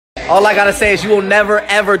All I gotta say is you will never,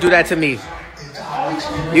 ever do that to me.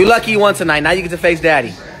 You lucky you won tonight. Now you get to face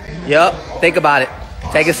daddy. Yup. Think about it.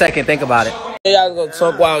 Take a second. Think about it. Hey, I was gonna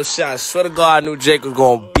talk wild shit. I swear to God, I knew Jake was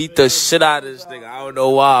gonna beat the shit out of this nigga. I don't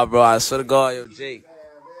know why, bro. I swear to God, yo, Jake.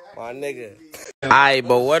 My nigga. Alright,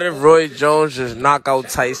 but what if Roy Jones just knock out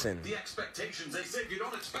Tyson?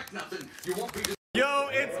 Yo,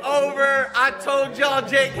 it's over. I told y'all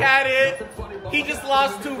Jake had it. He just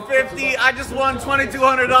lost $250. I just won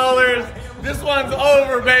 $2,200. This one's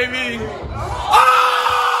over, baby. Oh!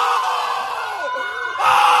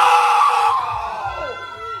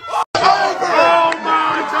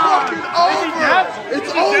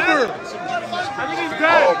 It's over! I think he's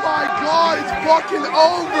dead. Oh my God, it's fucking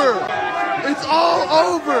over! It's all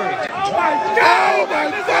over! Oh my God! Oh my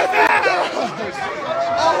God!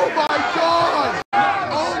 Oh my God!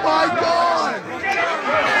 Oh my God!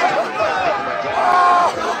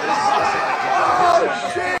 Oh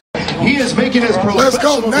shit! He is making his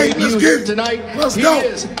professional debut tonight. Let's go!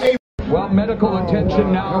 Well, medical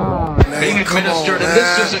attention now being administered, and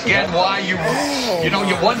this is again why you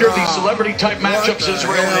wonder these celebrity type matchups is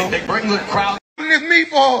real. They bring the crowd. This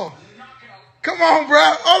meatball. Come on,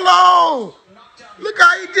 bro. Hold on. Look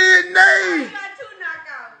how he did, Nate.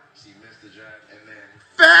 She missed the drive and then.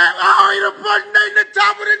 Fat. Oh, he done punched Nate in the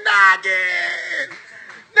top of the noggin.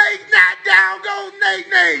 Nate knocked down. Goes Nate.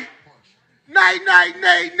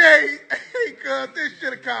 Nate. Hey, cuz, this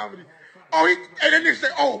shit a comedy. Oh, and then they say,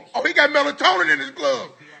 oh, he got melatonin in his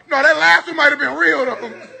glove. No, that last one might have been real,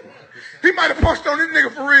 though. He might have punched on this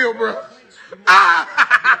nigga for real, bro.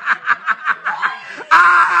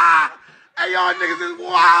 Hey, y'all niggas is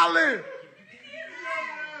wildin'.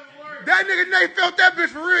 That nigga Nate felt that bitch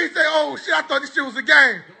for real. He say, oh, shit, I thought this shit was a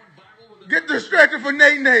game. Get distracted for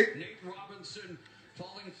Nate.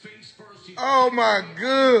 Oh, my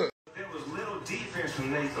God. There was little defense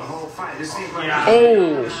from Nate the whole fight. It seems like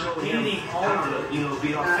he need how to,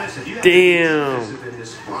 be offensive. You Damn.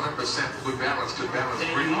 100% good balance.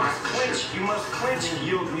 You must clinch.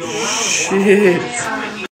 Shit.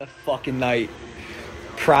 That fucking night.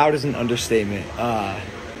 Proud is an understatement.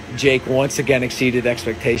 Jake once again exceeded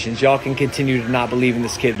expectations. Y'all can continue to not believe in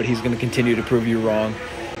this kid, but he's going to continue to prove you wrong.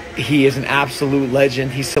 He is an absolute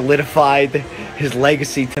legend. He solidified his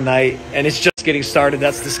legacy tonight, and it's just getting started.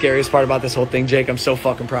 That's the scariest part about this whole thing, Jake. I'm so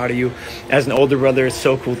fucking proud of you. As an older brother, it's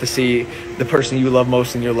so cool to see the person you love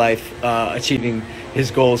most in your life achieving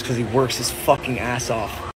his goals because he works his fucking ass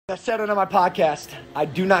off. I said it on my podcast. I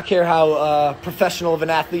do not care how professional of an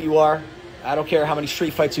athlete you are. I don't care how many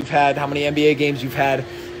street fights you've had, how many NBA games you've had.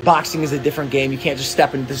 Boxing is a different game. You can't just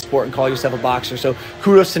step into the sport and call yourself a boxer. So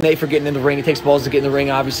kudos to Nate for getting in the ring. It takes balls to get in the ring,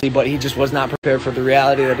 obviously, but he just was not prepared for the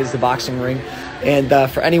reality that is the boxing ring. And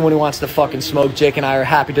for anyone who wants to fucking smoke, Jake and I are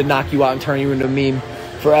happy to knock you out and turn you into a meme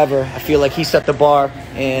forever. I feel like he set the bar,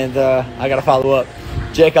 and I got to follow up.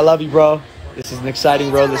 Jake, I love you, bro. This is an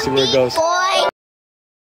exciting road. Let's see where it goes.